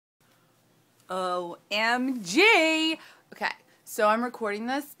OMG! Okay, so I'm recording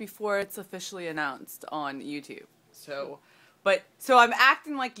this before it's officially announced on YouTube. So I'm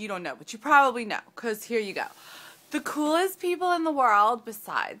acting like you don't know, but you probably know, because here you go. The coolest people in the world,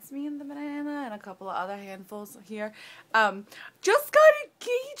 besides me and the banana and a couple of other handfuls here, just got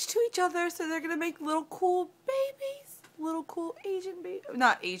engaged to each other, so they're gonna make little cool babies. Little cool Asian baby.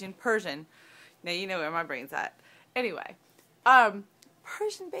 Not Asian, Persian. Now you know where my brain's at. Anyway,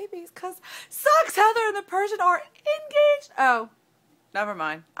 Persian babies, because SoxHeather and the Persian are engaged. Oh, never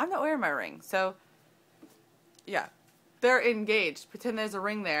mind. I'm not wearing my ring, so yeah. They're engaged. Pretend there's a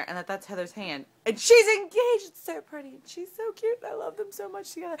ring there and that's Heather's hand. And she's engaged. It's so pretty. She's so cute. I love them so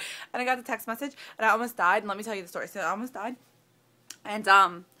much together. And I got the text message and I almost died. And let me tell you the story. So I almost died. And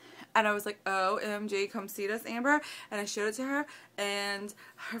I was like, oh, MJ, come see this, Amber. And I showed it to her. And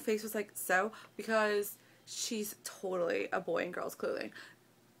her face was like, so? Because she's totally a boy in girl's clothing.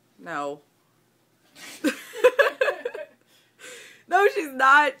 No. No, she's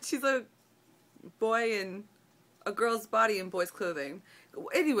not. She's a boy in a girl's body in boy's clothing.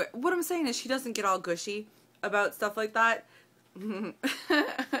 Anyway, what I'm saying is she doesn't get all gushy about stuff like that.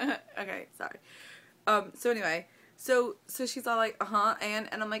 Okay, sorry. So anyway, so she's all like, and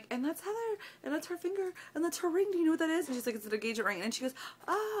I'm like, and that's Heather, and that's her finger, and that's her ring. Do you know what that is? And she's like, it's an engagement ring. And she goes,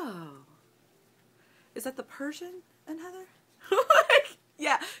 oh, is that the Persian and Heather?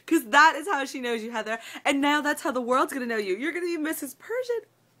 Yeah, because that is how she knows you, Heather. And now that's how the world's gonna know you. You're gonna be Mrs. Persian.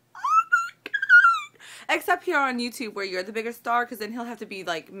 Except here on YouTube where you're the bigger star, because then he'll have to be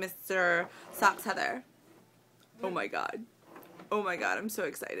like Mr. SoxHeather. Oh my god. Oh my god, I'm so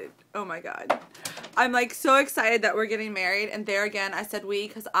excited. Oh my god. I'm like so excited that we're getting married, and there again I said we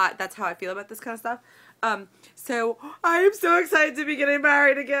because that's how I feel about this kind of stuff. So I am so excited to be getting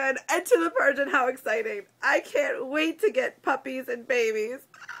married again, and to the Persian, how exciting. I can't wait to get puppies and babies.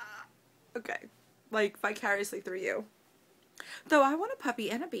 Okay, like vicariously through you. Though I want a puppy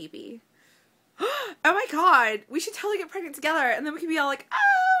and a baby. Oh my god, we should totally get pregnant together and then we can be all like,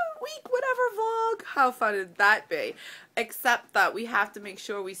 oh, week whatever vlog. How fun would that be? Except that we have to make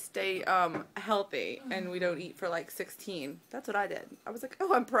sure we stay healthy and we don't eat for like 16. That's what I did. I was like,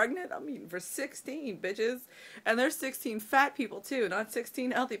 oh, I'm pregnant? I'm eating for 16, bitches. And there's 16 fat people too, not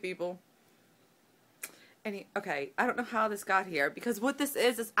 16 healthy people. Okay, I don't know how this got here, because what this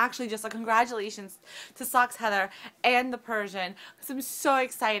is actually just a congratulations to SoxHeather and the Persian, because I'm so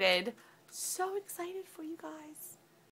excited. So excited for you guys.